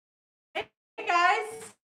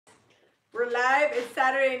live. It's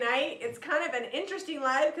Saturday night. It's kind of an interesting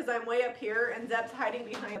live because I'm way up here and Zeb's hiding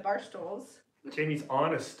behind the bar stools. Jamie's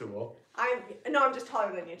on a stool. I'm just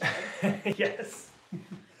taller than you, Chad. Yes.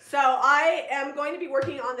 So I am going to be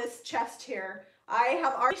working on this chest here. I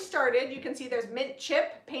have already started. You can see there's mint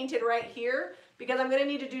chip painted right here because I'm going to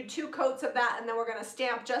need to do 2 coats of that, and then we're going to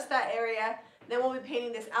stamp just that area. Then we'll be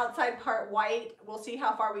painting this outside part white. We'll see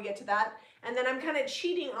how far we get to that. And then I'm kind of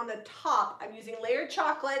cheating on the top. I'm using layered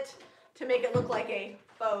chocolate to make it look like a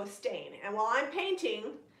faux stain. And while I'm painting,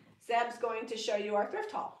 Zeb's going to show you our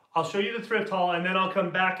thrift haul. I'll show you the thrift haul, and then I'll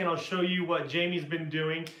come back and I'll show you what Jamie's been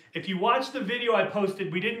doing. If you watch the video I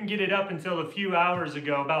posted, we didn't get it up until a few hours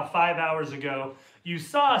ago, about 5 hours ago. You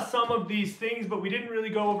saw some of these things, but we didn't really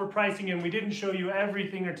go over pricing, and we didn't show you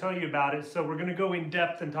everything or tell you about it. So we're gonna go in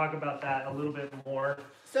depth and talk about that a little bit more.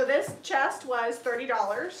 So this chest was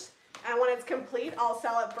 $30. And when it's complete, I'll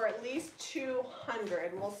sell it for at least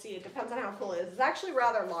 $200. We'll see. It depends on how cool it is. It's actually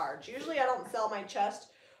rather large. Usually I don't sell my chest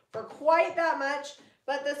for quite that much,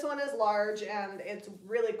 but this one is large and it's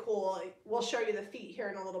really cool. We'll show you the feet here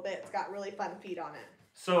in a little bit. It's got really fun feet on it.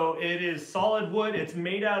 So it is solid wood. It's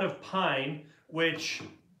made out of pine, which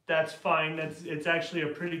that's fine. It's actually a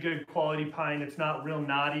pretty good quality pine. It's not real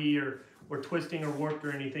knotty or twisting or warped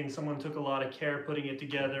or anything. Someone took a lot of care putting it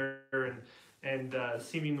together and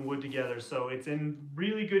seaming the wood together. So it's in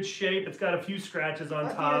really good shape. It's got a few scratches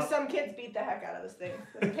on top. You know, some kids beat the heck out of this thing.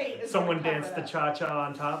 The paint is Someone danced the cha-cha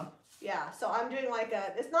on top. Yeah, so I'm doing like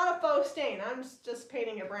it's not a faux stain. I'm just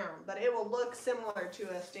painting it brown, but it will look similar to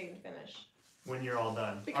a stained finish. When you're all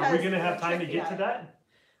done. Because are we gonna have time to get to that?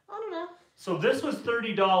 I don't know. So this was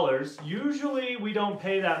 $30. Usually we don't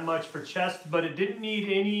pay that much for chest, but it didn't need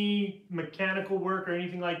any mechanical work or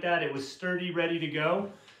anything like that. It was sturdy, ready to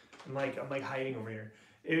go. I'm like hiding over here.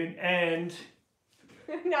 And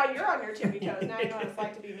now you're on your tippy toes. Now you know what it's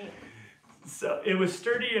like to be me. So it was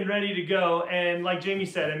sturdy and ready to go. And like Jamie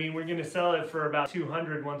said, I mean, we're going to sell it for about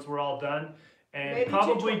 $200 once we're all done. And maybe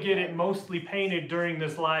probably get it mostly painted during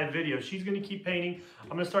this live video. She's going to keep painting. I'm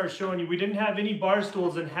going to start showing you. We didn't have any bar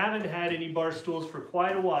stools and haven't had any bar stools for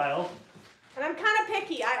quite a while. And I'm kind of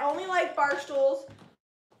picky. I only like bar stools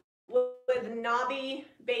with knobby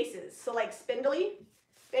bases. So like spindly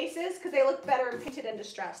bases, because they look better painted and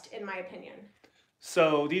distressed, in my opinion.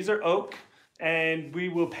 So these are oak, and we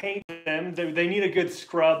will paint them. They need a good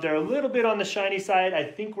scrub. They're a little bit on the shiny side. I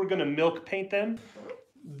think we're going to milk paint them.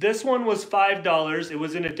 This one was $5. It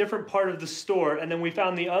was in a different part of the store, and then we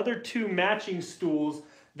found the other 2 matching stools.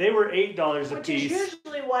 They were $8 a piece. Which is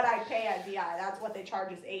usually what I pay at VI. That's what they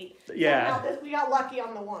charge is $8. Yeah. So we got lucky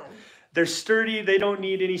on the one. They're sturdy. They don't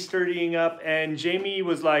need any sturdying up. And Jamie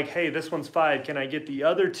was like, hey, this one's $5. Can I get the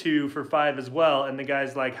other 2 for $5 as well? And the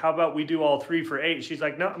guy's like, how about we do all 3 for $8? She's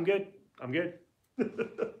like, no, I'm good. I'm good.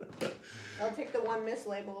 I'll take the one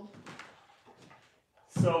mislabeled.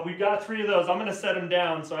 So we've got 3 of those. I'm going to set them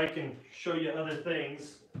down so I can show you other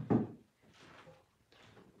things.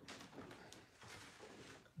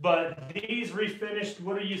 But these refinished,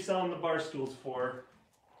 what are you selling the bar stools for?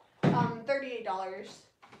 $38.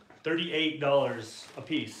 $38 a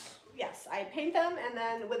piece. Yes, I paint them, and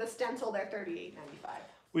then with a stencil, they're $38.95.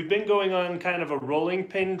 We've been going on kind of a rolling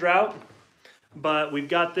pin drought, but we've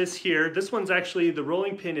got this here. This one's actually, the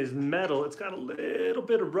rolling pin is metal. It's got a little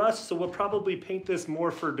bit of rust, so we'll probably paint this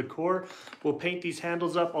more for decor. We'll paint these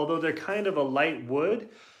handles up, although they're kind of a light wood,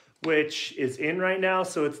 which is in right now,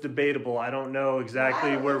 so it's debatable. I don't know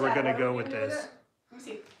exactly where we're gonna go with this. Let me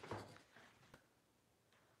see.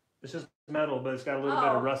 It's just metal, but it's got a little bit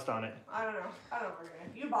of rust on it. I don't know.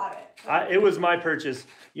 You bought it. It was my purchase.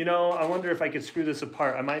 You know, I wonder if I could screw this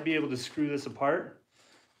apart. I might be able to screw this apart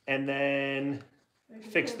and then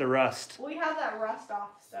fix the rust. We have that rust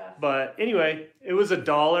off stuff. But anyway, it was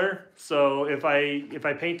 $1. So if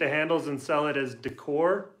I paint the handles and sell it as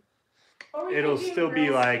decor, it'll still be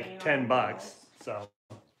like $10. So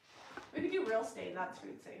we could do real stain. That's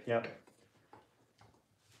food safe. Yep.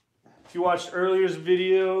 If you watched earlier's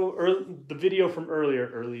video, or the video from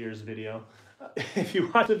earlier's video, if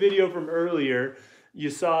you watched the video from earlier, you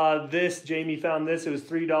saw this. Jamie found this. It was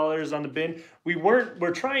 $3 on the bin.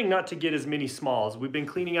 We're trying not to get as many smalls. We've been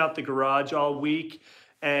cleaning out the garage all week,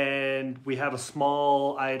 and we have a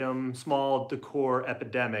small decor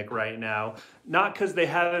epidemic right now. Not because they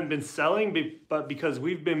haven't been selling, but because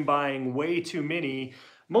we've been buying way too many,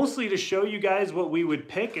 mostly to show you guys what we would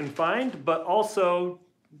pick and find, but also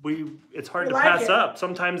it's hard to pass up.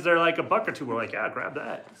 Sometimes they're like $1 or $2. We're like, yeah, grab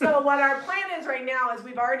that. So what our plan is right now is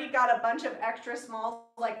we've already got a bunch of extra smalls,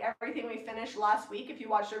 like everything we finished last week. If you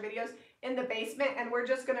watched our videos, in the basement, and we're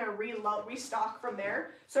just gonna restock from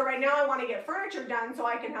there. So right now I want to get furniture done so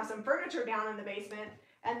I can have some furniture down in the basement.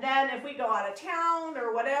 And then if we go out of town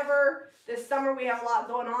or whatever, this summer we have a lot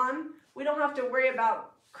going on, we don't have to worry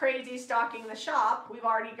about crazy stocking the shop. We've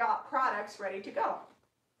already got products ready to go.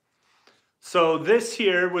 So this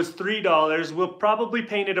here was $3. We'll probably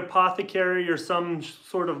paint it apothecary or some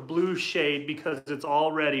sort of blue shade because it's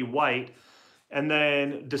already white. And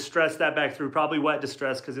then distress that back through, probably wet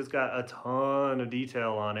distress because it's got a ton of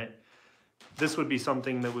detail on it. This would be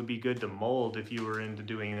something that would be good to mold if you were into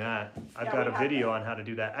doing that. I've got a video on how to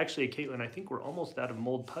do that. Actually, Caitlin, I think we're almost out of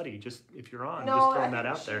mold putty. Just if you're on, just throwing that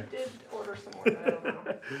out there. No, I think she did order some more, but I don't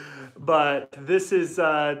know. But this is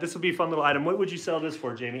this will be a fun little item. What would you sell this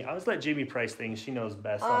for, Jamie? I always let Jamie price things. She knows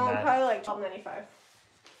best on that. Probably like $12.95.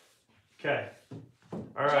 Okay. All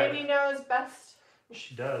right. Jamie knows best.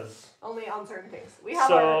 She does. Only on certain things. We have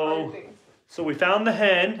our own things. So we found the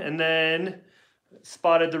hen and then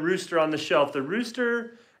spotted the rooster on the shelf. The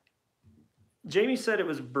rooster, Jamie said it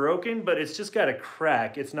was broken, but it's just got a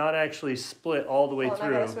crack. It's not actually split all the way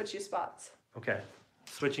through. I gotta switch you spots. Okay,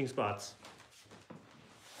 switching spots.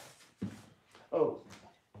 Oh.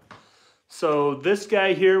 So this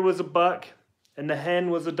guy here was $1 and the hen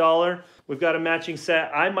was $1. We've got a matching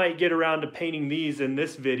set. I might get around to painting these in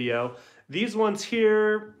this video. These ones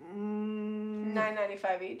here,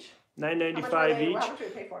 $9.95 each. $9.95 each. How much did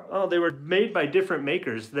we pay for them? Oh, they were made by different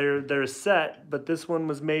makers. They're a set, but this one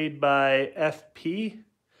was made by FP.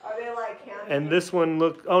 Are they like hand? And this one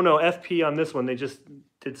looked, oh no, FP on this one. They just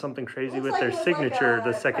did something crazy with their signature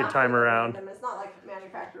the second time around. It's not like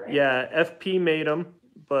manufactured, right? Yeah, FP made them,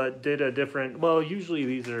 but did a different, well, usually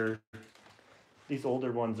these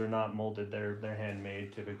older ones are not molded. They're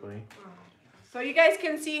handmade typically. So you guys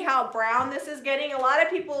can see how brown this is getting. A lot of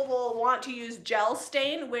people will want to use gel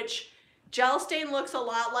stain, which gel stain looks a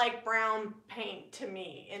lot like brown paint to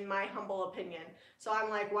me, in my humble opinion. So I'm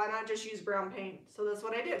like, why not just use brown paint? So that's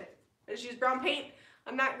what I did. I just use brown paint.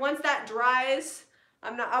 Once that dries,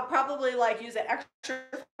 I'll probably like use an extra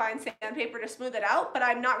fine sandpaper to smooth it out, but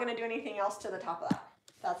I'm not gonna do anything else to the top of that.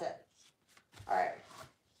 That's it. All right.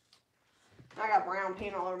 I got brown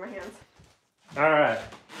paint all over my hands. All right.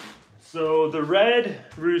 So the red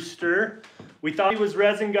rooster, we thought he was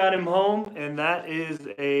resin, got him home, and that is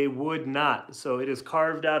a wood knot. So it is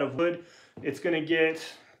carved out of wood. It's gonna get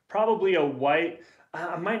probably a white.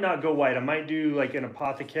 I might not go white. I might do like an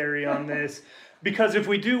apothecary on this. Because if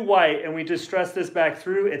we do white and we distress this back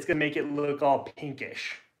through, it's gonna make it look all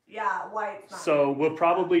pinkish. Yeah, white. So we'll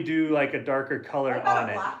probably do like a darker color on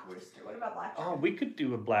it. Black rooster? What about black? Oh, we could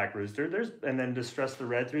do a black rooster. And then distress the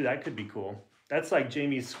red through. That could be cool. That's like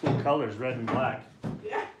Jamie's school colors, red and black.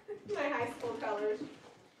 Yeah, my high school colors.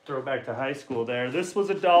 Throwback to high school there. This was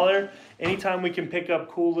 $1. Anytime we can pick up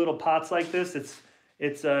cool little pots like this,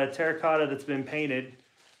 it's terracotta that's been painted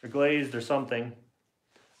or glazed or something.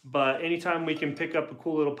 But anytime we can pick up a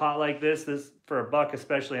cool little pot like this for $1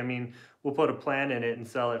 especially, I mean, we'll put a plant in it and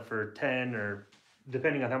sell it for 10 or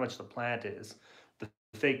depending on how much the plant is.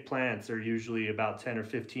 The fake plants are usually about 10 or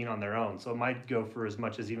 15 on their own. So it might go for as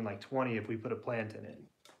much as even like 20 if we put a plant in it.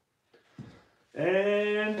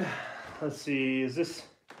 And let's see, this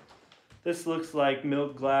looks like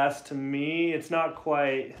milk glass to me. It's not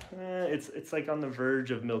quite, it's like on the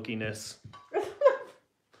verge of milkiness.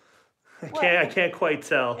 I can't quite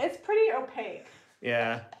tell. It's pretty opaque.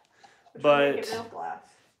 Yeah. Which But make it milk glass.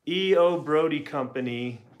 E.O. Brody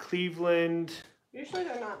Company, Cleveland. Usually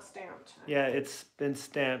they're not stamped. Yeah, it's been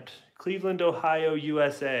stamped. Cleveland, Ohio,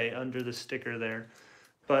 USA under the sticker there.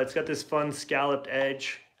 But it's got this fun scalloped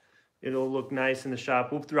edge. It'll look nice in the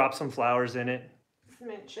shop. We'll drop some flowers in it. This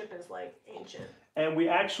mint chip is like ancient. And we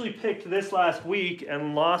actually picked this last week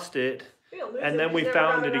and lost it. And then we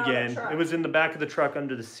found it again. It was in the back of the truck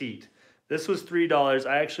under the seat. This was $3.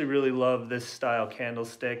 I actually really love this style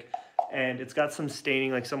candlestick. And it's got some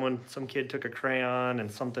staining, like some kid took a crayon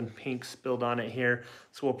and something pink spilled on it here.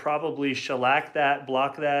 So we'll probably shellac that,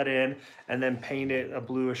 block that in, and then paint it a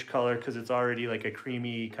bluish color because it's already like a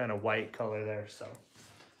creamy kind of white color there. So,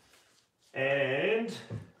 and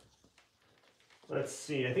let's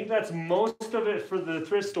see, I think that's most of it for the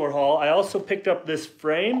thrift store haul. I also picked up this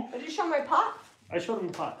frame. Did you show my pot? I showed him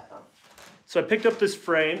the pot. So I picked up this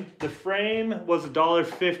frame. The frame was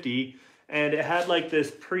 $1.50 and it had like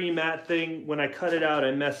this pre-mat thing. When I cut it out,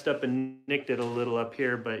 I messed up and nicked it a little up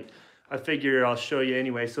here, but I figure I'll show you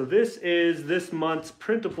anyway. So this is this month's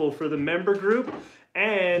printable for the member group,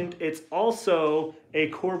 and it's also a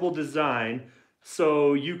corbel design.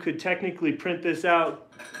 So you could technically print this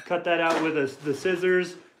out, cut that out with the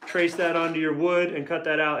scissors, trace that onto your wood and cut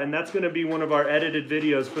that out, and that's going to be one of our edited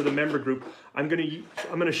videos for the member group. I'm going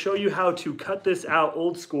to show you how to cut this out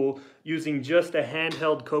old school using just a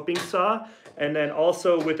handheld coping saw, and then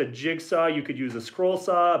also with a jigsaw. You could use a scroll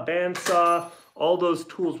saw, a band saw. All those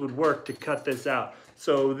tools would work to cut this out.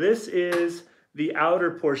 So this is the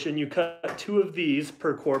outer portion. You cut 2 of these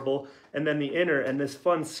per corbel, and then the inner, and this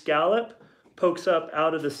fun scallop pokes up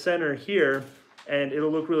out of the center here, and it'll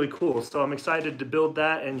look really cool. So I'm excited to build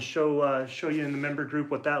that and show you in the member group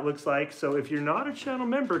what that looks like. So if you're not a channel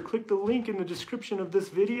member, click the link in the description of this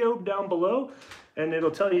video down below, and it'll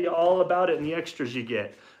tell you all about it and the extras you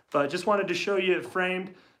get. But just wanted to show you it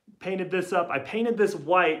framed. Painted this up. I painted this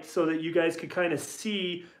white so that you guys could kind of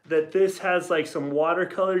see that this has like some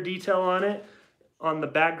watercolor detail on it on the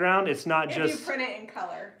background. It's not just... If you print it in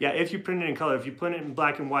color. Yeah, if you print it in color. If you print it in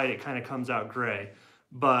black and white, it kind of comes out gray.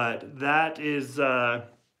 But that is,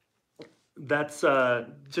 that's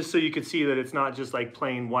just so you could see that it's not just like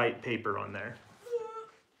plain white paper on there.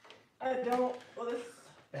 I don't, well this...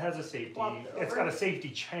 It has a safety, it's got a safety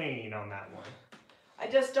chain on that one. I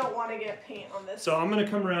just don't want to get paint on this. So I'm going to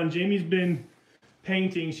come around. Jamie's been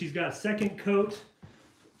painting. She's got second coat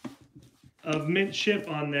of mint chip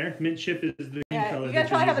on there. Mint chip is the color. You guys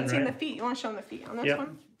probably haven't seen the feet. You want to show them the feet on this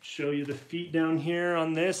one? Show you the feet down here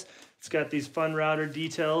on this. It's got these fun router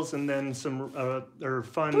details and then some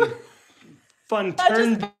fun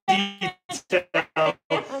turn detail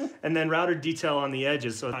and then router detail on the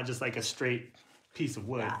edges, so it's not just like a straight piece of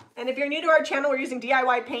wood. Yeah. And if you're new to our channel, we're using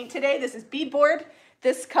DIY paint today. This is beadboard.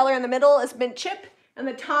 This color in the middle is mint chip, and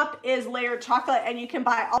the top is layered chocolate, and you can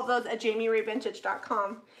buy all those at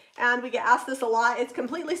jamirayvintage.com. And we get asked this a lot. It's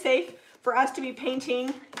completely safe for us to be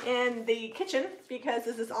painting in the kitchen because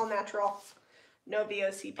this is all natural. No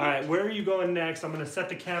VOC paint. All right, where are you going next? I'm going to set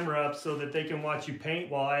the camera up so that they can watch you paint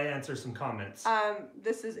while I answer some comments.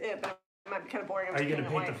 This is it, but it might be kind of boring. Are you going to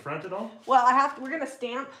paint the front at all? Well, we're going to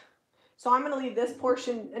stamp. So I'm going to leave this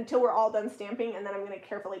portion until we're all done stamping, and then I'm going to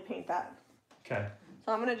carefully paint that. Okay.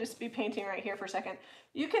 So I'm going to just be painting right here for a second.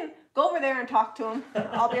 You can go over there and talk to him.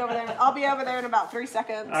 I'll be over there. I'll be over there in about 3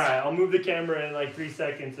 seconds. All right, I'll move the camera in like 3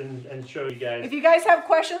 seconds and show you guys. If you guys have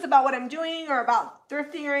questions about what I'm doing or about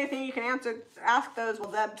thrifting or anything, you can ask those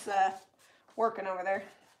while Deb's working over there.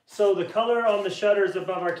 So the color on the shutters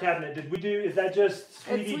above our cabinet, is that just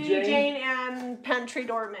Sweetie Jane and Pantry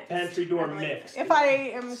Door Mix. Pantry Door Mix. If I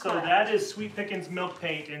am correct. So that is Sweet Pickins Milk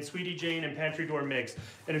Paint and Sweetie Jane and Pantry Door Mix.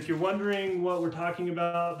 And if you're wondering what we're talking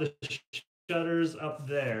about, the shutters up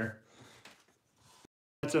there,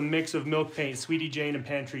 that's a mix of milk paint, Sweetie Jane and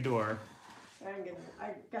Pantry Door. I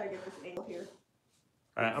gotta get this angle here.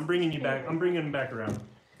 All right, I'm bringing you back. I'm bringing them back around.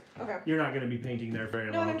 Okay. You're not going to be painting there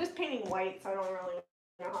very long. No, I'm just painting white, so I don't really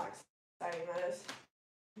know how exciting that is.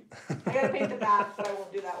 I gotta paint the back, but I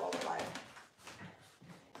won't do that while we're live.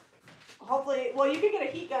 Hopefully, well, you could get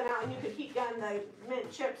a heat gun out and you could heat gun the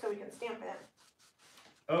mint chip so we can stamp it.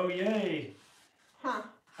 Oh, yay. Huh.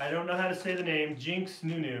 I don't know how to say the name. Jinx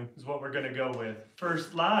Nunu is what we're going to go with.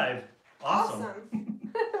 First live. Awesome.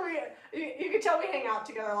 You can tell we hang out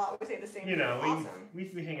together a lot. We say the same thing. You know, awesome.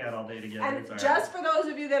 we hang out all day together. And it's all just right. for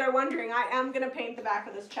those of you that are wondering, I am going to paint the back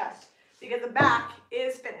of this chest because the back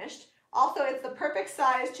is finished. Also, it's the perfect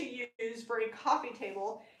size to use for a coffee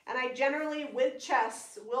table. And I generally, with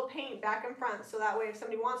chests, will paint back and front so that way if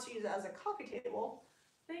somebody wants to use it as a coffee table,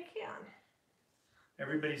 they can.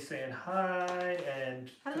 Everybody's saying hi and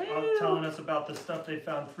Hello. telling us about the stuff they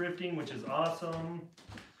found thrifting, which is awesome.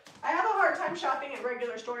 I have a hard time shopping at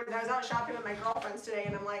regular stores. I was out shopping with my girlfriends today,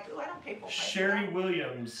 and I'm like, ooh, I don't pay full price. Sherry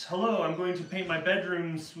Williams. Hello, I'm going to paint my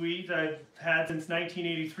bedroom suite I've had since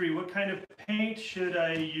 1983. What kind of paint should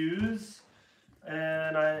I use?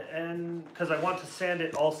 And because I want to sand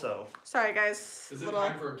it also. Sorry, guys. Is it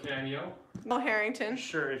time for a cameo? No, Harrington.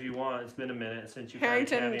 Sure, if you want. It's been a minute since you've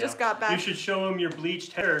Harrington just got back. You should show him your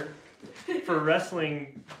bleached hair for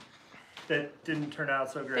wrestling that didn't turn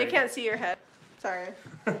out so great. They can't see your head. Sorry.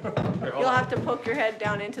 You'll have to poke your head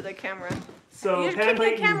down into the camera. So, you kick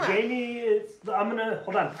the camera. Jamie,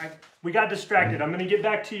 hold on. We got distracted. I'm gonna get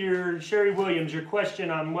back to your Sherry Williams, your question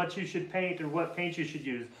on what you should paint or what paint you should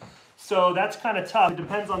use. So that's kind of tough. It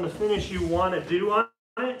depends on the finish you want to do on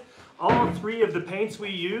it. All 3 of the paints we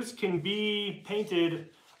use can be painted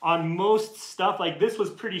on most stuff. Like this was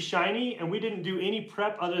pretty shiny and we didn't do any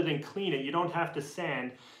prep other than clean it. You don't have to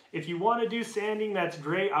sand. If you want to do sanding, that's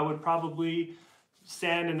great. I would probably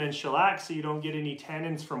sand and then shellac so you don't get any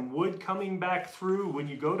tannins from wood coming back through when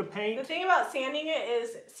you go to paint. The thing about sanding it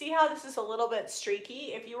is, see how this is a little bit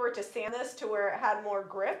streaky? If you were to sand this to where it had more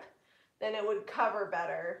grip, then it would cover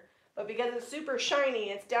better. But because it's super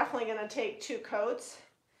shiny, it's definitely going to take 2 coats.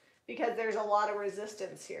 because there's a lot of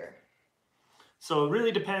resistance here. So it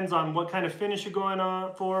really depends on what kind of finish you're going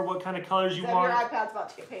on for, what kind of colors you want. Your iPad's about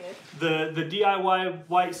to get painted. The DIY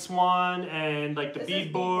white swan and like the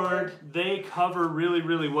beadboard, they cover really,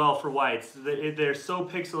 really well for whites. They're so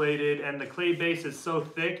pixelated and the clay base is so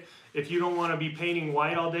thick. If you don't want to be painting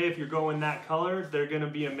white all day, if you're going that color, they're going to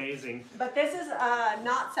be amazing. But this is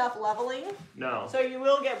not self-leveling. No. So you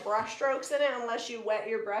will get brush strokes in it unless you wet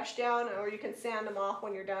your brush down, or you can sand them off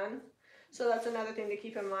when you're done. So that's another thing to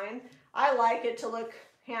keep in mind. I like it to look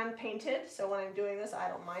hand painted, so when I'm doing this, I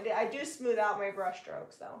don't mind it. I do smooth out my brush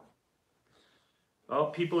strokes though. Well,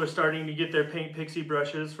 people are starting to get their Paint Pixie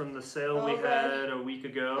brushes from the sale we had a week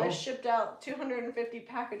ago. I shipped out 250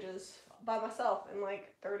 packages by myself in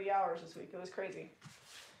like 30 hours this week. It was crazy.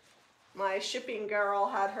 My shipping girl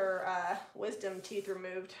had her wisdom teeth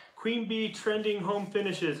removed. Queen Bee Trending Home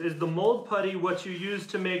Finishes. Is the mold putty what you use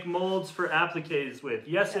to make molds for appliques with?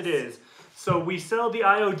 Yes, it is. So we sell the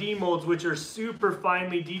IOD molds, which are super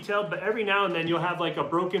finely detailed, but every now and then you'll have like a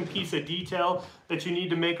broken piece of detail that you need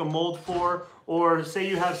to make a mold for, or say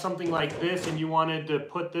you have something like this and you wanted to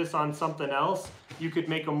put this on something else, you could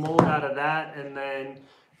make a mold out of that, and then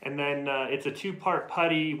it's a 2-part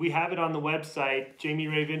putty. We have it on the website,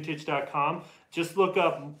 jamirayvintage.com.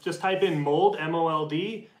 Just type in mold,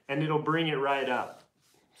 M-O-L-D, and it'll bring it right up.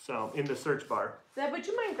 So in the search bar. Zeb, would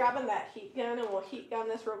you mind grabbing that heat gun and we'll heat gun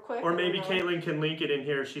this real quick? Or maybe Caitlin can link it in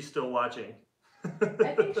here. She's still watching. I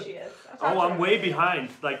think she is. Oh, I'm way behind.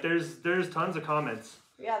 Like there's tons of comments.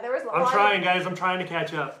 Yeah, there was a lot. I'm trying, guys. I'm trying to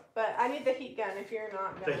catch up. But I need the heat gun if you're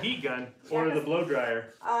not gonna. The heat gun or the blow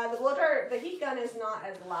dryer? The blow dryer, the heat gun is not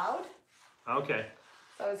as loud. Okay.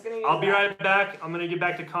 So I was gonna use I'll be right back. I'm gonna get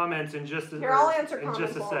back to comments in just a Here, I'll answer comments in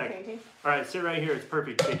just a sec. painting. All right, sit right here. It's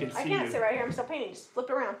perfect. They can see you. I can't sit right here. I'm still painting. Just flip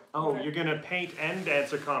it around. Oh, you're gonna paint and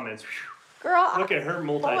answer comments. Girl, look at her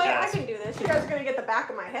multitask. Well, wait, I can do this. You guys are gonna get the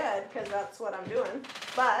back of my head because that's what I'm doing.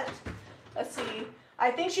 But let's see.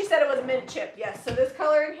 I think she said it was mint chip. Yes. So this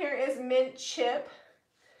color in here is mint chip.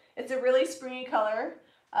 It's a really springy color.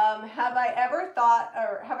 Have I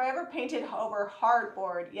ever painted over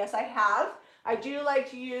hardboard? Yes, I have. I do like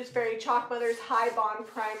to use Fairy Chalk Mother's High Bond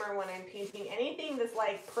Primer when I'm painting anything that's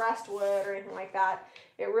like pressed wood or anything like that.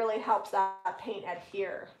 It really helps that paint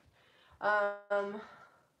adhere.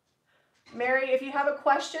 Mary, if you have a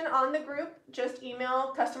question on the group, just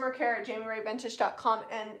email customercare@jamirayvintage.com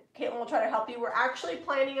and Caitlin will try to help you. We're actually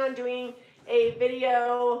planning on doing a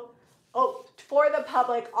video for the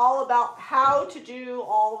public all about how to do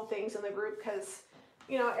all the things in the group, because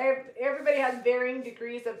you know everybody has varying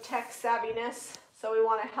degrees of tech savviness, so we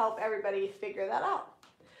want to help everybody figure that out.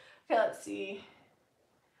 Okay, let's see.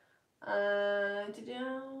 I'm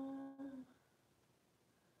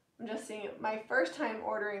just seeing my first time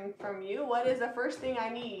ordering from you. What is the first thing I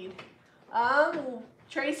need?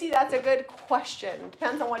 Tracy, that's a good question.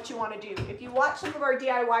 Depends on what you want to do. If you watch some of our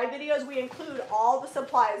DIY videos, we include all the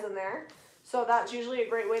supplies in there. So that's usually a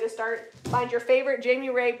great way to start. Find your favorite Jami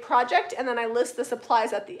Ray project, and then I list the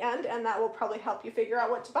supplies at the end, and that will probably help you figure out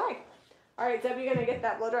what to buy. All right, Deb, you gonna get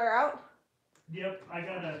that blow dryer out? Yep, I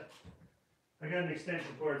got an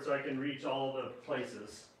extension cord so I can reach all the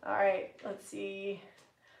places. All right, let's see.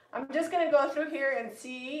 I'm just gonna go through here and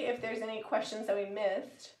see if there's any questions that we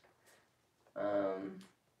missed.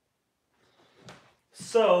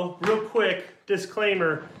 So, real quick,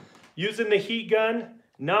 disclaimer, using the heat gun,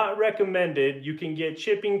 not recommended. You can get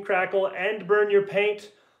chipping, crackle, and burn your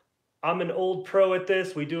paint. I'm an old pro at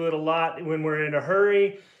this. We do it a lot when we're in a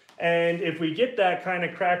hurry. And if we get that kind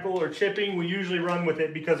of crackle or chipping, we usually run with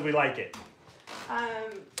it because we like it.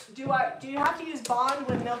 Do you have to use Bond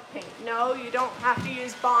with milk paint? No, you don't have to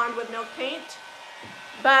use Bond with milk paint,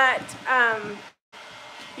 but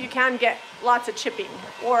you can get lots of chipping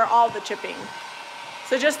or all the chipping.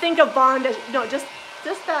 So just think of Bond as, no, just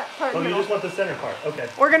that part. Oh, you just want the center part, okay.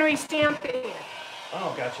 We're gonna be stamping it.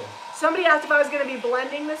 Oh, gotcha. Somebody asked if I was gonna be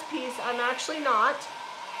blending this piece. I'm actually not.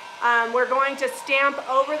 We're going to stamp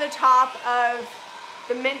over the top of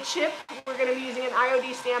the mint chip. We're gonna be using an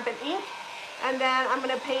IOD stamp and ink. And then I'm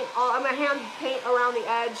gonna hand paint around the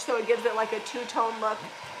edge so it gives it like a two-tone look.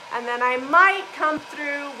 And then I might come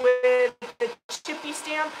through with the chippy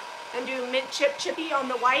stamp and do mint chip chippy on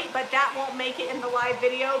the white, but that won't make it in the live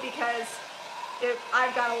video because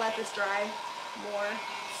I've gotta let this dry more.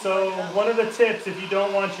 So one of the tips, if you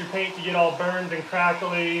don't want your paint to get all burned and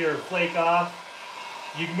crackly or flake off,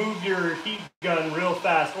 you move your heat gun real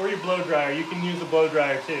fast, or your blow dryer. You can use a blow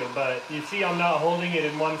dryer too, but you see I'm not holding it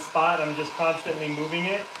in one spot. I'm just constantly moving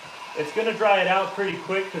it. It's gonna dry it out pretty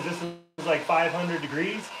quick because this is like 500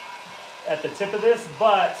 degrees. at the tip of this,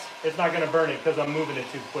 but it's not gonna burn it because I'm moving it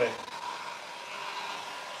too quick.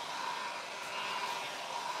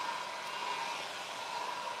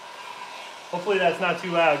 Hopefully that's not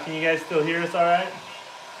too loud. Can you guys still hear us all right?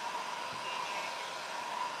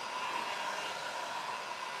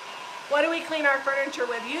 What do we clean our furniture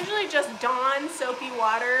with? Usually just Dawn soapy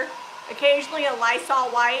water, occasionally a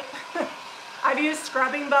Lysol wipe. I've used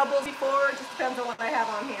scrubbing bubbles before, it just depends on what I have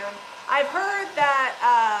on hand. I've heard that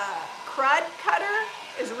crud cutter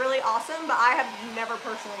is really awesome, but I have never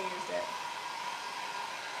personally used it.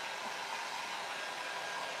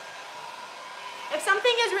 If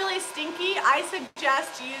something is really stinky, I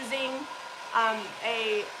suggest using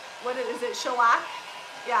what is it, shellac?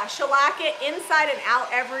 Yeah, shellac it inside and out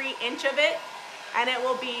every inch of it, and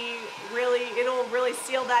it'll really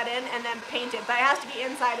seal that in, and then paint it. But it has to be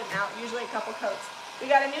inside and out, usually a couple coats. We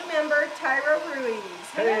got a new member, Tyra Ruiz.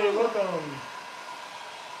 Hey, welcome.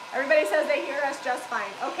 Everybody says they hear us just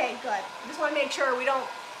fine. Okay, good. Just want to make sure we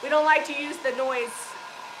don't like to use the noise,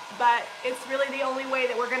 but it's really the only way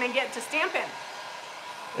that we're going to get to stamping.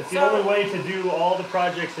 It's the only way to do all the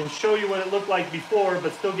projects and show you what it looked like before,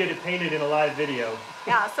 but still get it painted in a live video.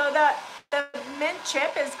 Yeah, so the mint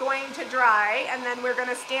chip is going to dry, and then we're going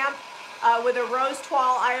to stamp with a rose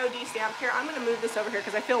toile IOD stamp. Here, I'm going to move this over here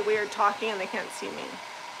because I feel weird talking and they can't see me.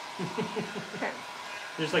 Okay.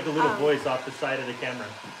 There's like a little voice off the side of the camera.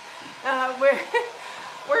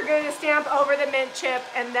 We're going to stamp over the mint chip,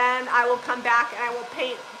 and then I will come back and I will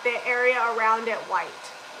paint the area around it white.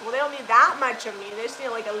 Well, they don't need that much of me. They just need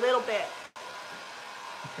like a little bit.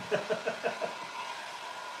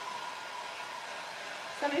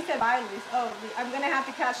 Somebody said bye, Lise. Oh, I'm going to have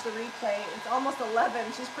to catch the replay. It's almost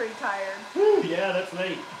 11. She's pretty tired. Whew, yeah, that's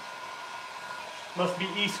late. Must be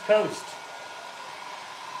East Coast.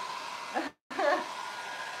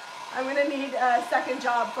 I'm going to need a second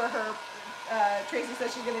job for her. Tracy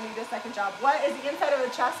says she's going to need a second job. What is the inside of the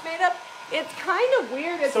chest made of? It's kind of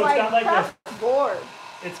weird. It's, so it's like pressed board.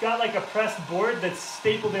 It's got like a pressed board that's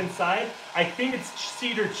stapled inside. I think it's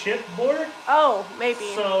cedar chip board. Oh,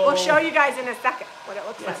 maybe. So we'll show you guys in a second what it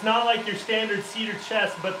looks like. It's not like your standard cedar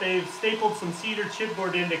chest, but they've stapled some cedar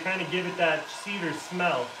chipboard in to kind of give it that cedar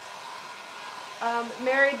smell.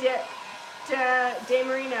 Mary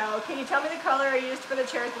DeMarino, can you tell me the color I used for the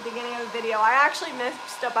chair at the beginning of the video? I actually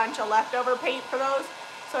missed a bunch of leftover paint for those,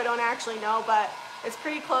 so I don't actually know, but it's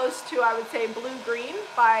pretty close to, I would say, blue-green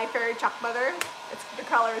by Fairy Chalk Mother. The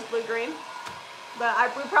color is blue-green. But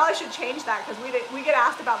we probably should change that because we get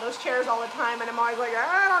asked about those chairs all the time, and I'm always like,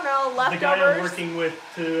 I don't know, leftovers. The guy I'm working with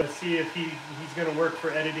to see if he's going to work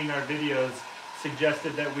for editing our videos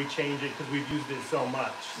suggested that we change it because we've used it so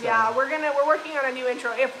much. So. Yeah, we're working on a new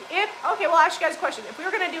intro. Okay, well, I'll ask you guys a question. If we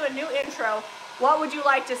were going to do a new intro, what would you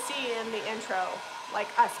like to see in the intro? Like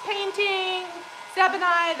us painting, Zeb and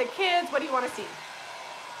I, the kids, what do you want to see?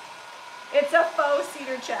 It's a faux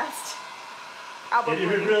cedar chest.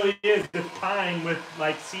 It really is. It's pine with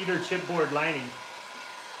like cedar chipboard lining.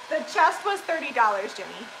 The chest was $30, Jimmy.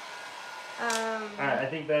 All right, I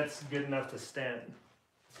think that's good enough to stamp.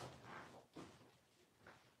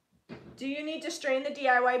 Do you need to strain the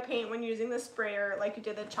DIY paint when using the sprayer like you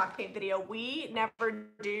did the chalk paint video? We never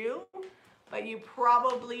do, but you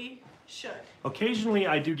probably should. Occasionally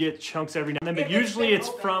I do get chunks every now and then, but usually it's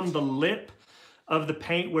from the lip of the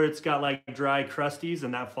paint where it's got like dry crusties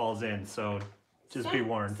and that falls in, so just be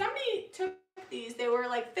warned. Somebody took these, they were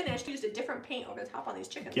like finished, used a different paint over the top on these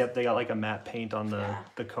chickens. Yep, they got like a matte paint on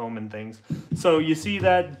the comb and things. So you see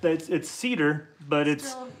that it's cedar, but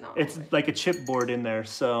it's like a chipboard in there,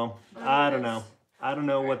 so I don't know. I don't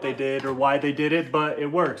know what they did or why they did it, but it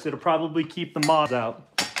works. It'll probably keep the moths out.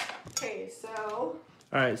 Okay, so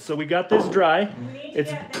all right, so we got this dry.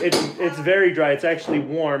 It's very dry. It's actually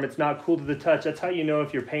warm. It's not cool to the touch. That's how you know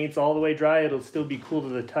if your paint's all the way dry. It'll still be cool to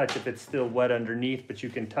the touch if it's still wet underneath, but you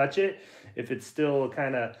can touch it. If it's still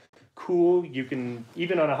kind of cool, you can,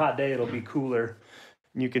 even on a hot day, it'll be cooler.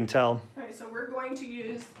 You can tell. All right, so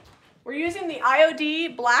we're using the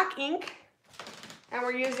IOD black ink, and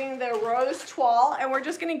we're using the rose toile, and we're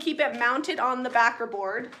just going to keep it mounted on the backer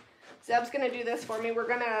board. Zeb's going to do this for me. We're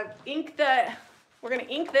going to ink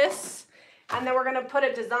this, and then we're going to put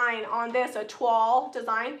a design on this, a toile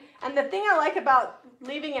design. And the thing I like about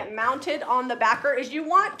leaving it mounted on the backer is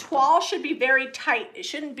toile should be very tight. It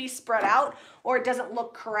shouldn't be spread out or it doesn't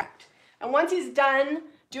look correct. And once he's done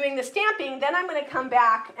doing the stamping, then I'm going to come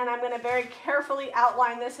back and I'm going to very carefully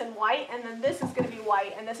outline this in white, and then this is going to be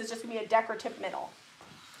white, and this is just going to be a decorative middle.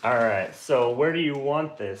 All right, so where do you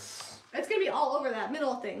want this? It's gonna be all over that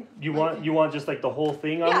middle thing. You want just like the whole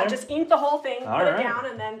thing on there? Yeah, just ink the whole thing, All put right. it down,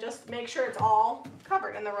 and then just make sure it's all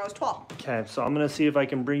covered in the rose 12. Okay, so I'm gonna see if I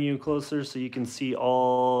can bring you closer so you can see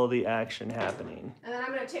all the action happening. And then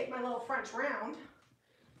I'm gonna take my little French round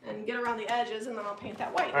and get around the edges, and then I'll paint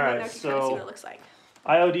that white. All and right, then you can kind of see what it looks like.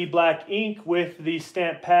 IOD black ink with the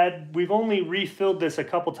stamp pad. We've only refilled this a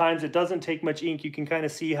couple times. It doesn't take much ink. You can kind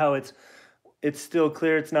of see how it's still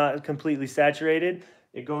clear. It's not completely saturated.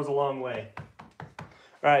 It goes a long way. All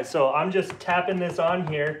right, so I'm just tapping this on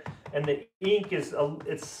here, and the ink is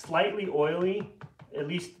it's slightly oily, at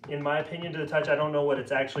least in my opinion to the touch. I don't know what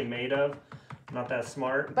it's actually made of. I'm not that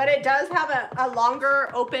smart. But it does have a longer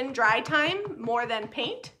open dry time, more than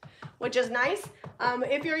paint, which is nice.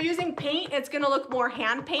 If you're using paint, it's gonna look more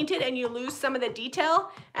hand painted and you lose some of the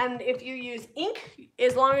detail. And if you use ink,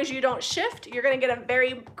 as long as you don't shift, you're gonna get a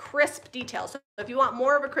very crisp detail. So if you want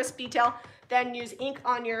more of a crisp detail, then use ink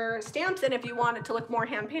on your stamps. And if you want it to look more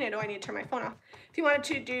hand painted, oh, I need to turn my phone off. If you wanted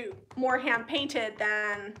to do more hand painted,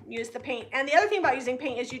 then use the paint. And the other thing about using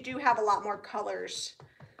paint is you do have a lot more colors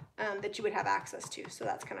that you would have access to. So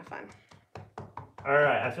that's kind of fun. All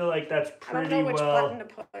right, I feel like that's pretty I don't know which well button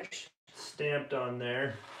to push. stamped on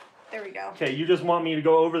there. There we go. Okay, you just want me to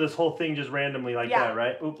go over this whole thing just randomly like Yeah. that,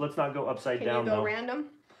 right? Oop, let's not go upside down. Can you go though. random?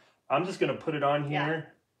 I'm just gonna put it on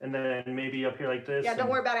here, Yeah. and then maybe up here like this. Yeah, don't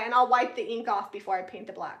worry about it. And I'll wipe the ink off before I paint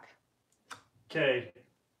the black. Okay.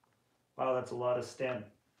 Wow, that's a lot of stamp.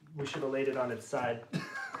 We should have laid it on its side.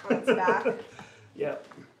 On its back. Yep.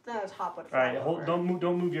 Then the top would All fall right, over.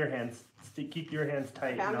 don't move your hands. Keep your hands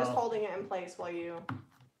tight. Okay, I'm just holding it in place while you...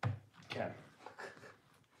 Okay.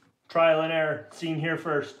 Trial and error. Seen here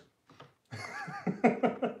first.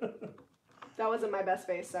 That wasn't my best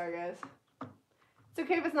face, sorry guys. It's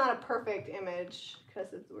okay if it's not a perfect image, because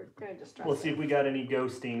we're going to distress We'll see it. if we got any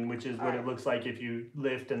ghosting, which is what All it right. looks like if you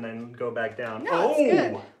lift and then go back down. No, it's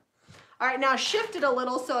good. All right, now shift it a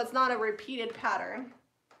little so it's not a repeated pattern.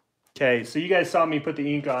 Okay, so you guys saw me put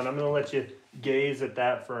the ink on. I'm going to let you gaze at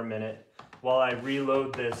that for a minute while I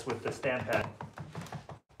reload this with the stamp pad.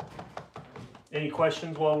 Any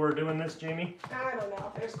questions while we're doing this, Jamie? I don't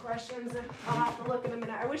know if there's questions. I'll have to look in a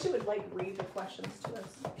minute. I wish it would like read the questions to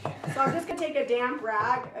us. So I'm just gonna take a damp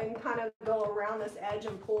rag and kind of go around this edge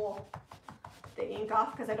and pull the ink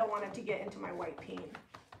off because I don't want it to get into my white paint.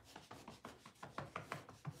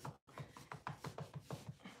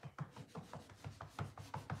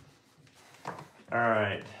 All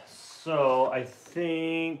right, so I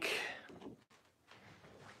think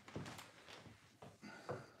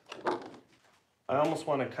I almost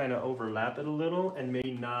want to kind of overlap it a little and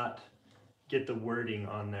maybe not get the wording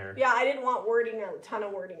on there. Yeah, I didn't want wording, a ton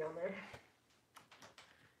of wording on there.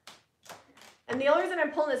 And the only reason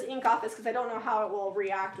I'm pulling this ink off is because I don't know how it will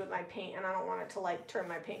react with my paint and I don't want it to like turn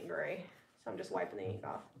my paint gray. So I'm just wiping the ink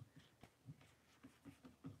off.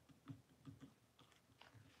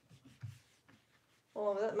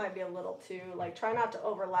 Well, that might be a little too, like try not to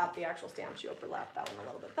overlap the actual stamps. You overlap that one a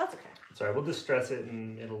little bit. That's okay. Sorry, we'll just stress it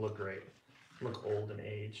and it'll look great. Look old and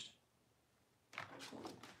aged.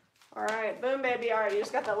 All right, boom, baby. All right, you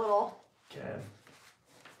just got that little. Okay.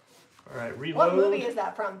 All right, reload. What movie is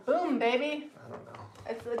that from? Boom, baby. I don't know.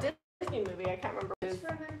 It's the Disney movie. I can't remember. It's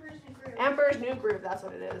from Emperor's New Groove. Emperor's New Groove. That's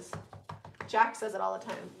what it is. Jack says it all the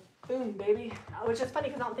time. Boom, baby. Which is funny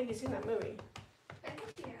because I don't think he's seen that movie. I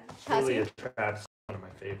think he has. Has Julia he? Trapp's one of my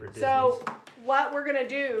favorite Disneys. So what we're gonna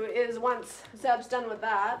do is once Zeb's done with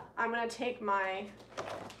that, I'm gonna take my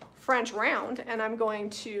French round and I'm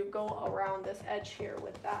going to go around this edge here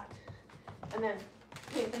with that, and then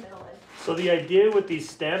paint the middle edge. So the idea with these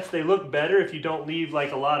stamps, they look better if you don't leave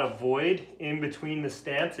like a lot of void in between the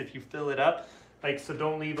stamps. If you fill it up, like, so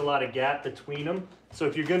don't leave a lot of gap between them. So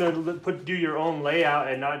if you're gonna do your own layout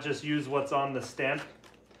and not just use what's on the stamp,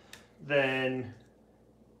 then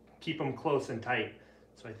keep them close and tight.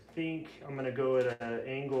 So I think I'm gonna go at an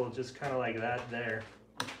angle just kind of like that there.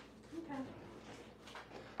 Okay.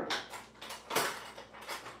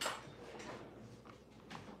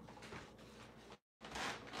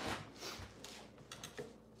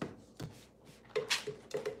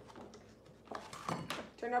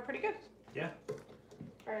 Turned out pretty good. Yeah.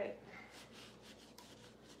 All right.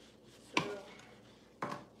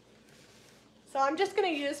 So I'm just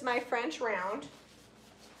going to use my French round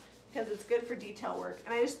because it's good for detail work.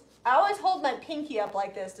 And I always hold my pinky up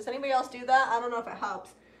like this. Does anybody else do that? I don't know if it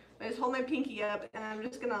helps. I just hold my pinky up and I'm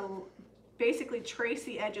just going to basically trace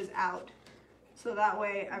the edges out. So that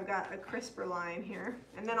way I've got a crisper line here.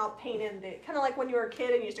 And then I'll paint in the, kind of like when you were a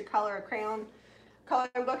kid and you used to color a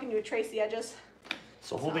coloring book and you would trace the edges.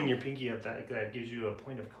 So holding your pinky up, that gives you a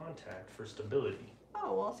point of contact for stability. Oh,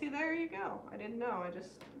 Oh, well, see, there you go. I didn't know. I just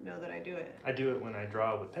know that I do it. I do it when I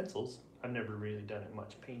draw with pencils. I've never really done it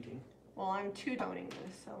much painting. Well, I'm two-toning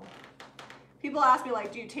this, so. People ask me,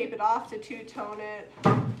 like, do you tape it off to two-tone it?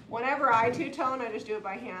 Whenever I two-tone, I just do it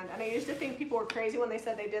by hand. And I used to think people were crazy when they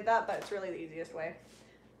said they did that, but it's really the easiest way.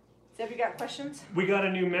 So have you got questions? We got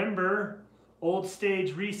a new member, Old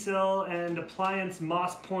Stage Resale and Appliance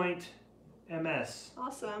Moss Point MS.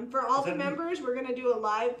 Awesome. For all the members, we're going to do a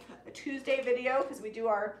live Tuesday video because we do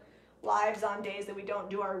our lives on days that we don't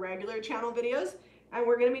do our regular channel videos. And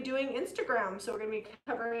we're going to be doing Instagram. So we're going to be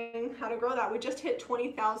covering how to grow that. We just hit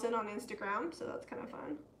 20,000 on Instagram, so that's kind of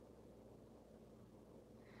fun.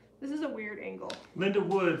 This is a weird angle. Linda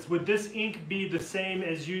Woods, would this ink be the same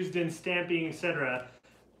as used in stamping, etc.?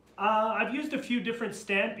 I've used a few different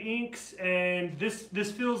stamp inks, and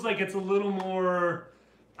this feels like it's a little more,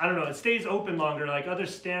 I don't know, it stays open longer. Like other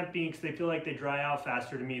stamp inks, they feel like they dry out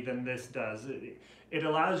faster to me than this does. It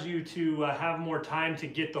allows you to have more time to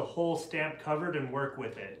get the whole stamp covered and work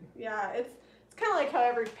with it. Yeah, it's kind of like how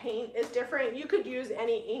every paint is different. You could use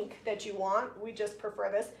any ink that you want. We just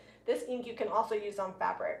prefer this. This ink you can also use on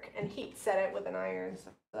fabric and heat set it with an iron,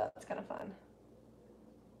 so that's kind of fun.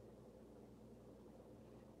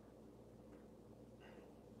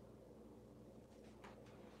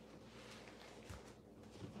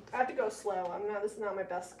 I have to go slow. This is not my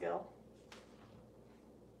best skill.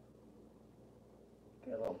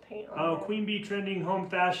 Get a little paint on Oh, there. Queen Bee Trending Home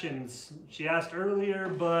Fashions. She asked earlier,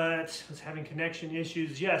 but was having connection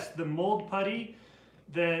issues. Yes, the mold putty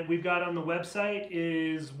that we've got on the website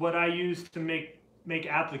is what I use to make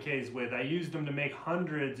appliques with. I used them to make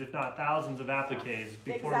hundreds, if not thousands, of appliques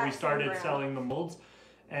before we started selling the molds.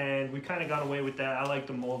 And we kind of got away with that. I like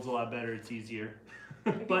the molds a lot better. It's easier.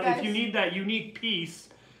 But if you need that unique piece,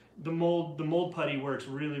 the mold putty works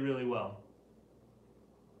really, really well.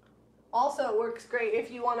 Also, it works great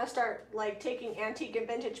if you want to start like taking antique and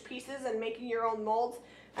vintage pieces and making your own molds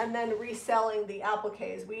and then reselling the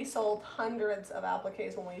appliques. We sold hundreds of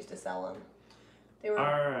appliques when we used to sell them. They were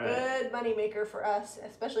a good money maker for us,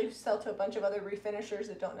 especially if you sell to a bunch of other refinishers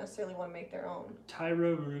that don't necessarily want to make their own.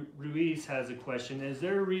 Tyro Ruiz has a question. Is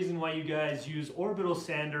there a reason why you guys use orbital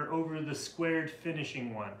sander over the squared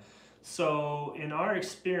finishing one? So in our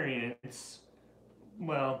experience,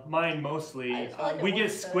 well, mine mostly, we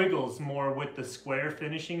get squiggles more with the square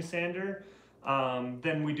finishing sander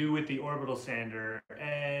than we do with the orbital sander.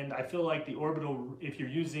 And I feel like the orbital, if you're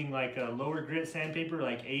using like a lower grit sandpaper,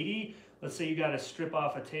 like 80, let's say you got to strip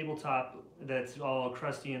off a tabletop that's all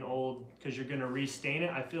crusty and old because you're going to restain it,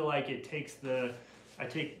 I feel like it takes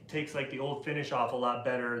takes like the old finish off a lot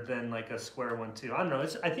better than like a square one too. I don't know.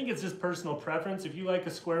 I think it's just personal preference. If you like a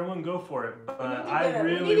square one, go for it. But I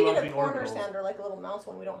really love the corner orbitals. sander, like a little mouse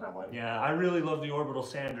one. We don't have one. Yeah, I really love the orbital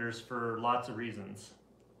sanders for lots of reasons.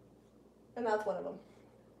 And that's one of them.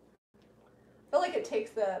 I feel like it takes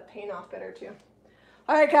the paint off better too.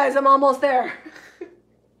 All right, guys, I'm almost there.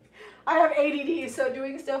 I have ADD, so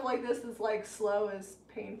doing stuff like this is like slow is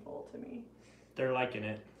painful to me. They're liking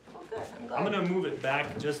it. Oh, good. I'm glad. I'm gonna move it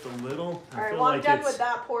back just a little. All right, well, I'm done with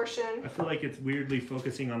that portion. I feel like it's weirdly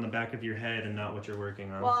focusing on the back of your head and not what you're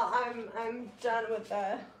working on. Well, I'm done with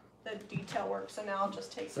the detail work, so now I'll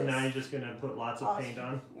just take this. So now you're just gonna put lots of paint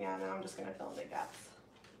on? Yeah, now I'm just gonna fill in the gaps.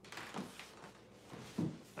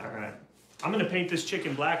 All right. I'm gonna paint this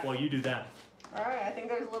chicken black while you do that. All right, I think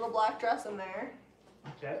there's a little black dress in there.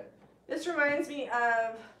 Okay. This reminds me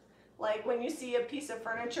of like when you see a piece of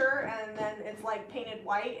furniture and then it's like painted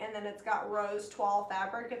white and then it's got rose toile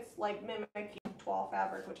fabric. It's like mimicking toile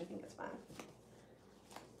fabric, which I think is fun.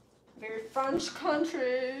 Very French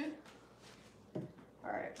country.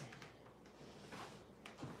 All right.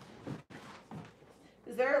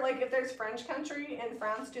 Is there like, if there's French country in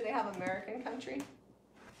France, do they have American country?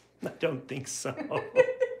 I don't think so.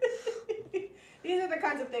 These are the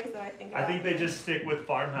kinds of things that I think about. I think they just stick with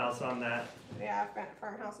farmhouse on that. Yeah,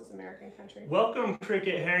 farmhouse is American country. Welcome,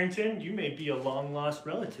 Cricket Harrington. You may be a long-lost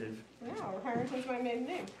relative. Yeah, Harrington's my maiden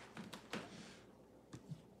name.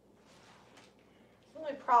 The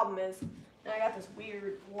only problem is, now I got this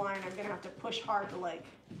weird line. I'm gonna have to push hard to like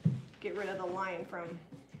get rid of the line from.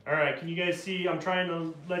 All right, can you guys see? I'm trying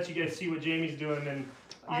to let you guys see what Jamie's doing, and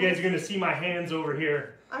you guys are gonna see my hands over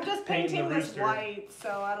here. I'm just painting this white,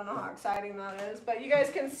 so I don't know how exciting that is. But you guys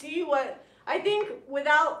can see what, I think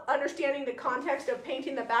without understanding the context of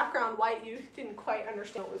painting the background white, you didn't quite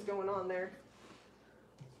understand what was going on there.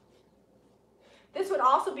 This would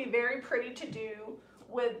also be very pretty to do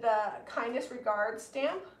with the kindness regards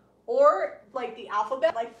stamp, or like the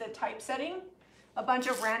alphabet, like the typesetting. a bunch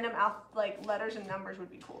of random like letters and numbers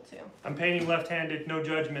would be cool too. I'm painting left-handed, no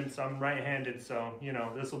judgments. I'm right-handed, so you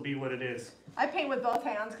know this will be what it is. I paint with both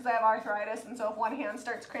hands because I have arthritis, and so if one hand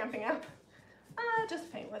starts cramping up,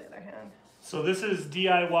 just paint with the other hand. So this is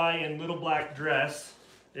DIY in Little Black Dress.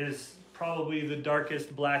 Is probably the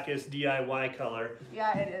darkest, blackest DIY color.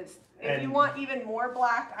 Yeah, it is. If you want even more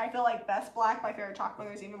black, I feel like Best Black, my favorite chalk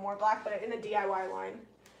color, is even more black, but in the DIY line,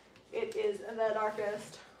 it is the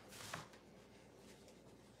darkest.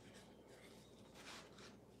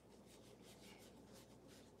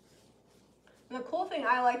 And the cool thing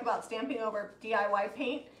I like about stamping over DIY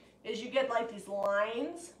paint is you get like these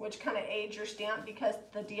lines, which kind of age your stamp because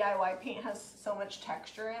the DIY paint has so much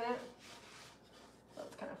texture in it. So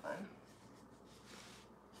it's kind of fun.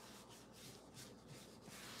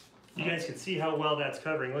 You guys can see how well that's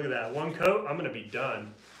covering. Look at that. One coat, I'm gonna be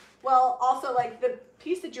done. Well, also like the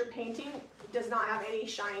piece that you're painting does not have any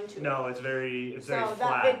shine to it. No, it's very So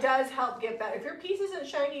flat. it does help get better. If your piece isn't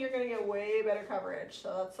shiny, you're gonna get way better coverage.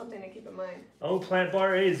 So that's something to keep in mind. Oh, Plant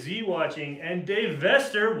Bar AZ watching, and Dave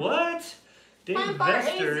Vester. What? Dave Plant Bar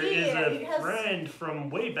Vester AZ, is a because friend from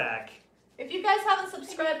way back. if you guys haven't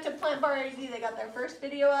subscribed to Plant Bar AZ, they got their first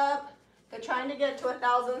video up. They're trying to get to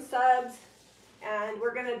 1,000 subs, and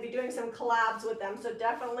we're gonna be doing some collabs with them. So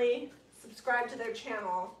definitely subscribe to their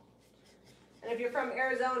channel. And if you're from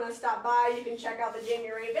Arizona, stop by. You can check out the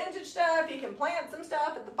Jami Ray Vintage stuff. You can plant some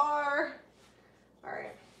stuff at the bar. All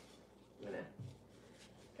right, I'm gonna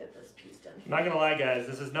get this piece done. I'm not gonna lie, guys.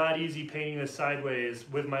 This is not easy painting this sideways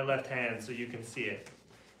with my left hand, so you can see it.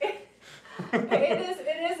 It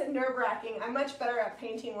is nerve-wracking. I'm much better at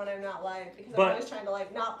painting when I'm not live because I'm always trying to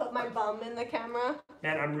like not put my bum in the camera.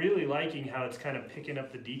 Man, I'm really liking how it's kind of picking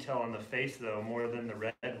up the detail on the face though, more than the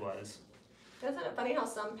red was. Isn't it funny how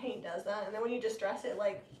some paint does that? And then when you distress it,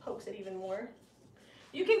 like pokes it even more.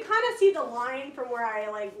 You can kind of see the line from where I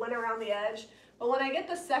like went around the edge, but when I get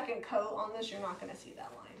the second coat on this, you're not going to see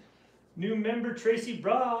that line. New member Tracy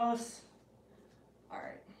Bross. All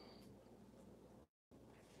right.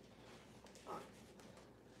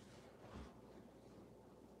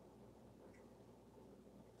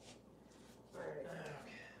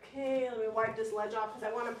 Okay, let me wipe this ledge off because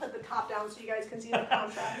I want to put the top down so you guys can see the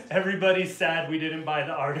contrast. Everybody's sad we didn't buy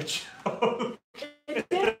the artichoke. It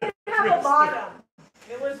didn't have a bottom.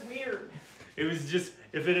 It was weird. It was just,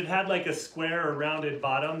 if it had had like a square or rounded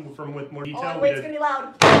bottom from with more detail. Oh, wait, it's going to be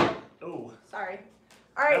loud. Oh. Sorry.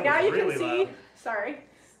 All right, now you really can see. loud. Sorry.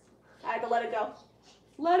 I had to let it go.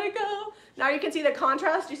 Let it go. Now you can see the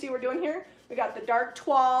contrast. You see what we're doing here? We got the dark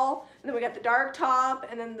toile, and then we got the dark top,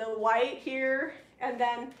 and then the white here. And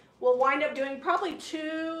then we'll wind up doing probably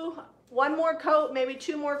one more coat, maybe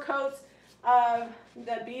 2 more coats of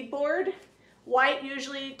the beadboard. White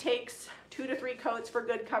usually takes 2 to 3 coats for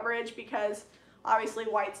good coverage because obviously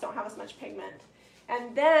whites don't have as much pigment.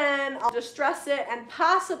 And then I'll distress it and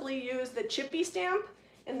possibly use the chippy stamp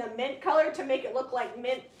in the mint color to make it look like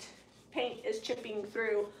mint paint is chipping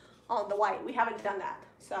through on the white. We haven't done that,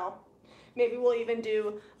 so maybe we'll even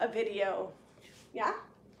do a video. Yeah?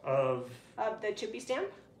 Of the chippy stamp?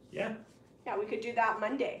 Yeah. Yeah, we could do that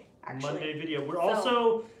Monday, actually. Monday video. We're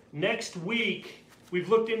also, next week, we've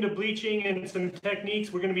looked into bleaching and some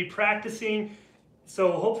techniques. We're going to be practicing.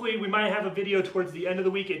 So hopefully we might have a video towards the end of the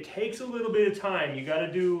week. It takes a little bit of time. You got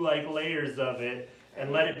to do like layers of it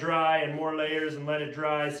and let it dry and more layers and let it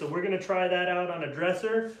dry. So we're going to try that out on a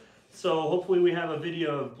dresser. So hopefully we have a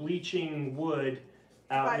video of bleaching wood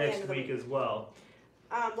out next week as well.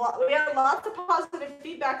 Well, we had lots of positive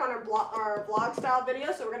feedback on our vlog style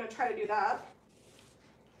video, so we're going to try to do that.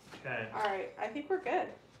 Okay. All right, I think we're good.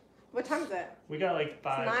 What time is it? We got like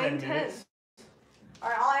 5-10 minutes. All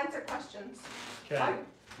right, I'll answer questions. Okay. I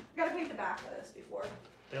got to paint the back of this before.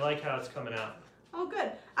 They like how it's coming out. Oh,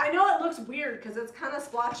 good. I know it looks weird because it's kind of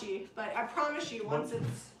splotchy, but I promise you once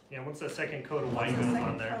once that second coat of white goes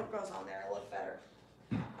on there. Coat goes on there, it'll look better.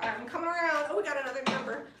 All right, I'm coming around. Oh, we got another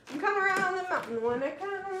number. I'm coming around the mountain when I come.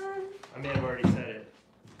 I may have already said it.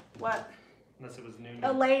 What? Unless it was new.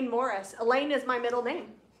 Elaine Morris. Elaine is my middle name.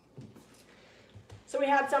 So we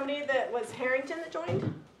had somebody that was Harrington that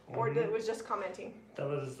joined, or that was just commenting. That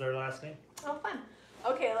was their last name. Oh, fun.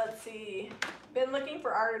 Okay, let's see. Been looking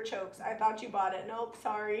for artichokes. I thought you bought it. Nope,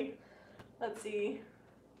 sorry. Let's see.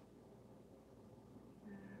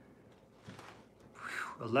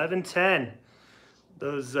 11:10.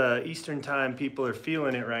 Those Eastern time people are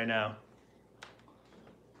feeling it right now.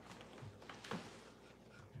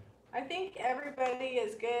 I think everybody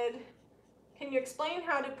is good. Can you explain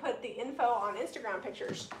how to put the info on Instagram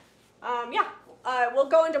pictures? We'll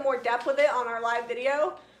go into more depth with it on our live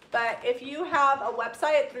video, but if you have a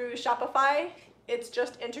website through Shopify, it's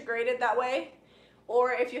just integrated that way.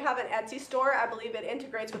 Or if you have an Etsy store, I believe it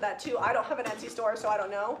integrates with that too. I don't have an Etsy store, so I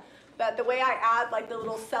don't know. But the way I add like the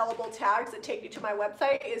little sellable tags that take you to my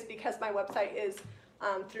website is because my website is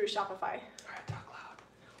through Shopify. All right, talk loud.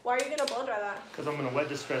 Why are you gonna blow dry that? Because I'm gonna wet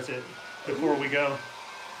distress it before we go.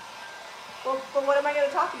 Well, but what am I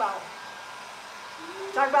gonna talk about?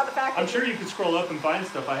 Talk about the fact that I'm sure you could scroll up and find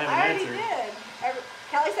stuff I haven't I already answered. did.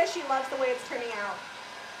 Kelly says she loves the way it's turning out.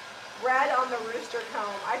 Red on the rooster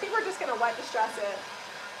comb. I think we're just gonna wet distress it.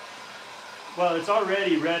 Well, it's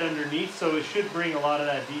already red underneath, so it should bring a lot of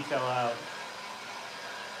that detail out.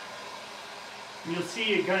 You'll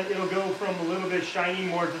see it'll go from a little bit shiny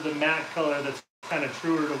more to the matte color that's kind of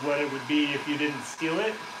truer to what it would be if you didn't seal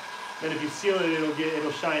it. Then if you seal it,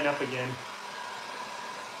 it'll shine up again.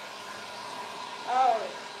 Oh,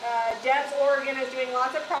 Deb's Oregon is doing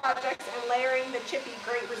lots of projects and layering the chippy.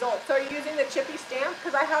 Great results. So are you using the chippy stamp?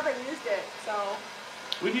 Because I haven't used it, so.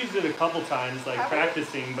 We've used it a couple times, like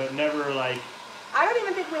practicing, but never like. I don't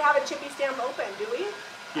even think we have a chippy stamp open, do we?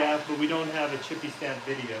 Yeah, but we don't have a chippy stamp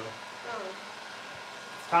video. Oh.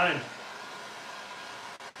 It's time.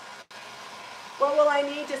 What will I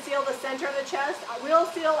need to seal the center of the chest? I will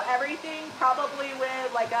seal everything probably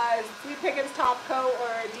with like a Sweet Pickens top coat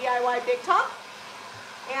or a DIY big top.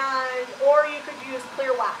 Or you could use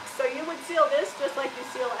clear wax. So you would seal this just like you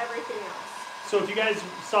seal everything else. So if you guys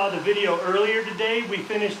saw the video earlier today, we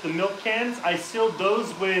finished the milk cans. I sealed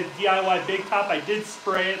those with DIY Big Top. I did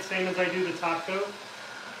spray it, same as I do the top coat.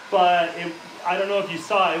 But I don't know if you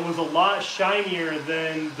saw, it was a lot shinier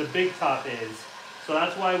than the Big Top is. So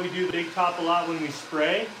that's why we do the Big Top a lot when we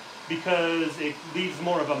spray, because it leaves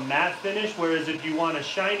more of a matte finish. Whereas if you want a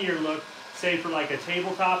shinier look, say for like a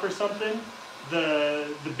tabletop or something, the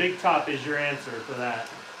Big Top is your answer for that.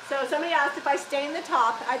 So somebody asked if I stain the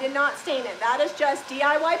top. I did not stain it. That is just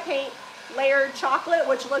DIY paint, layered chocolate,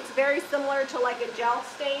 which looks very similar to like a gel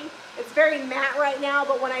stain. It's very matte right now,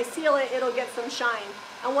 but when I seal it, it'll get some shine.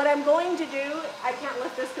 And what I'm going to do, I can't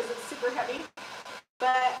lift this because it's super heavy,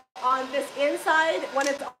 but on this inside, when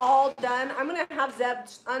it's all done, I'm going to have Zeb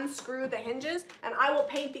unscrew the hinges, and I will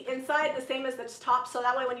paint the inside the same as the top, so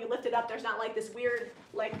that way when you lift it up, there's not like this weird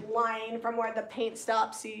like line from where the paint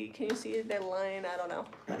stops. See, can you see the line? I don't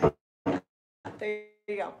know. There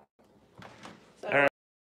you go. So, all right.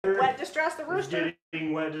 wet distress the rooster.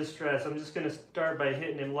 Getting wet distress. I'm just going to start by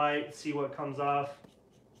hitting him light, see what comes off.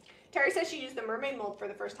 Terry says she used the mermaid mold for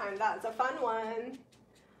the first time. That's a fun one.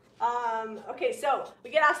 Okay, so we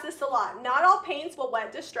get asked this a lot. Not all paints will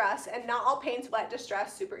wet distress, and not all paints wet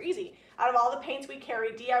distress super easy. Out of all the paints we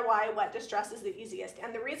carry, DIY wet distress is the easiest.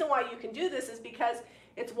 And the reason why you can do this is because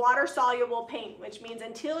it's water soluble paint, which means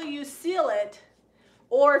until you seal it,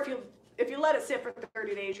 or if you let it sit for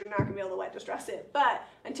 30 days, you're not gonna be able to wet distress it. But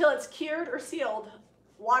until it's cured or sealed,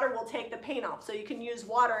 water will take the paint off. So you can use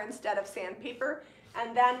water instead of sandpaper.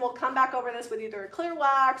 And then we'll come back over this with either a clear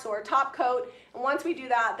wax or a top coat. And once we do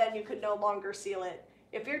that, then you could no longer seal it.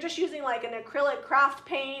 If you're just using like an acrylic craft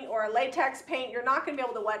paint or a latex paint, you're not going to be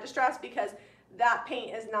able to wet distress because that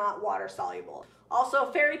paint is not water soluble. Also,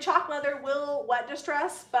 fairy chalk leather will wet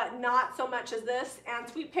distress, but not so much as this. And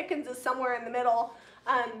Sweet Pickens is somewhere in the middle.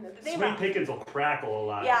 Sweet Pickens will crackle a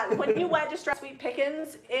lot. Yeah, when you wet distress Sweet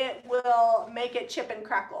Pickens, it will make it chip and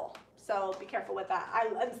crackle. So be careful with that.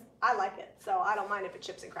 I like it, so I don't mind if it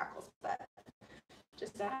chips and crackles, but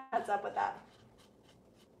just a heads up with that.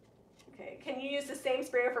 Okay, can you use the same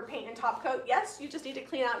sprayer for paint and top coat? Yes, you just need to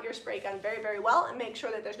clean out your spray gun very, very well and make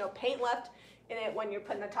sure that there's no paint left in it when you're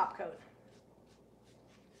putting the top coat.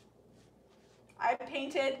 I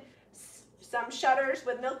painted some shutters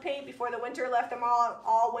with milk paint before the winter, left them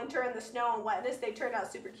all winter in the snow and wetness. They turned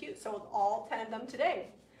out super cute, so all 10 of them today.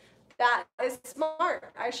 That is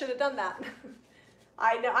smart. I should have done that.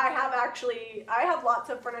 I know I have lots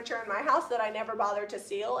of furniture in my house that I never bothered to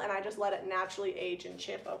seal, and I just let it naturally age and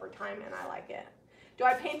chip over time, and I like it. Do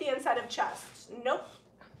I paint the inside of chests? Nope.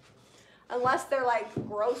 Unless they're like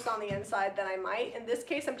gross on the inside, then I might. In this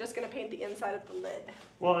case, I'm just going to paint the inside of the lid.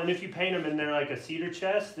 Well, and if you paint them and they're like a cedar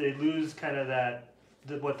chest, they lose kind of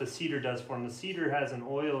what the cedar does for them. The cedar has an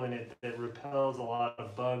oil in it that repels a lot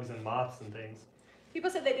of bugs and moths and things. People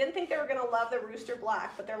said they didn't think they were going to love the rooster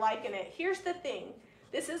black, but they're liking it. Here's the thing.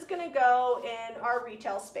 This is going to go in our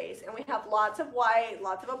retail space, and we have lots of white,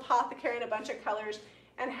 lots of apothecary, and a bunch of colors.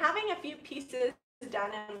 And having a few pieces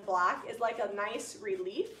done in black is like a nice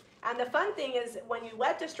relief. And the fun thing is when you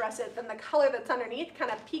wet distress it, then the color that's underneath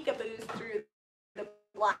kind of peekaboos through the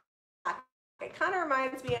black. It kind of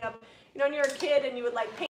reminds me of, you know, when you're a kid and you would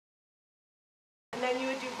like paint, and then you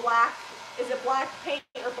would do black. Is it black paint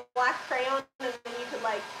or black crayon? And then you could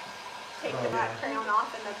like take the black crayon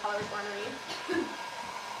off and the colors ornery.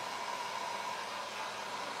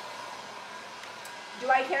 Do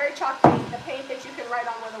I carry chalk paint? The paint that you can write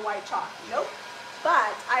on with a white chalk? Nope.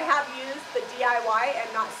 But I have used the DIY and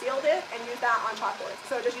not sealed it and used that on chalkboard.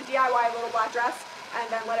 So just use DIY little black dress and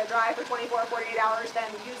then let it dry for 24 or 48 hours. Then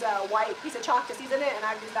use a white piece of chalk to season it, and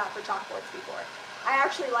I've used that for chalkboards before. I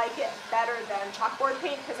actually like it better than chalkboard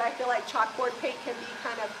paint because I feel like chalkboard paint can be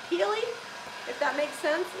kind of peely, if that makes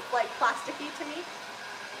sense. It's like plasticky to me.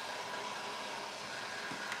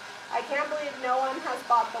 I can't believe no one has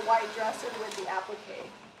bought the white dresser with the applique.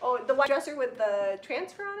 Oh, the white dresser with the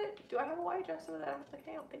transfer on it? Do I have a white dresser with that applique?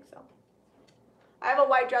 I don't think so. I have a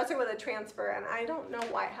white dresser with a transfer, and I don't know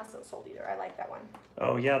why it hasn't sold either. I like that one.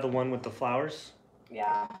 Oh yeah, the one with the flowers?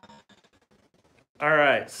 Yeah. All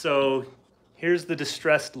right, so here's the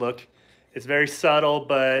distressed look. It's very subtle,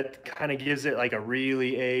 but kind of gives it like a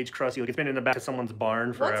really aged, crusty look. It's been in the back of someone's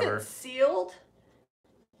barn forever. Once it's sealed,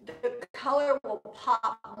 the color will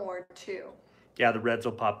pop more too. Yeah, the reds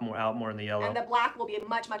will pop out more in the yellow. And the black will be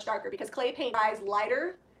much, much darker because clay paint dries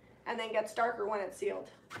lighter and then gets darker when it's sealed,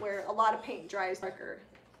 where a lot of paint dries darker.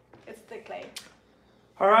 It's the clay.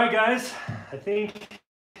 All right, guys, I think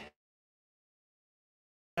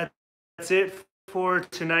that's it for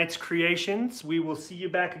tonight's creations. We will see you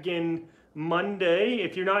back again Monday.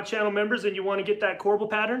 If you're not channel members and you want to get that corbel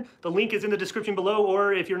pattern, the link is in the description below,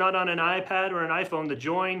 or if you're not on an iPad or an iPhone, the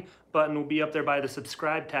join button will be up there by the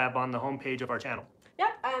subscribe tab on the homepage of our channel. Yep,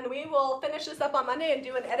 and we will finish this up on Monday and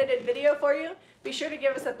do an edited video for you. Be sure to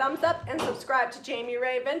give us a thumbs up and subscribe to Jami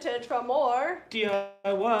Ray Vintage for more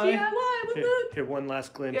DIY. Here, one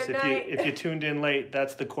last glimpse. If you tuned in late,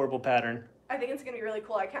 that's the corbel pattern. I think it's going to be really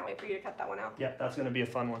cool. I can't wait for you to cut that one out. Yep, that's going to be a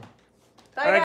fun one. Bye, all right,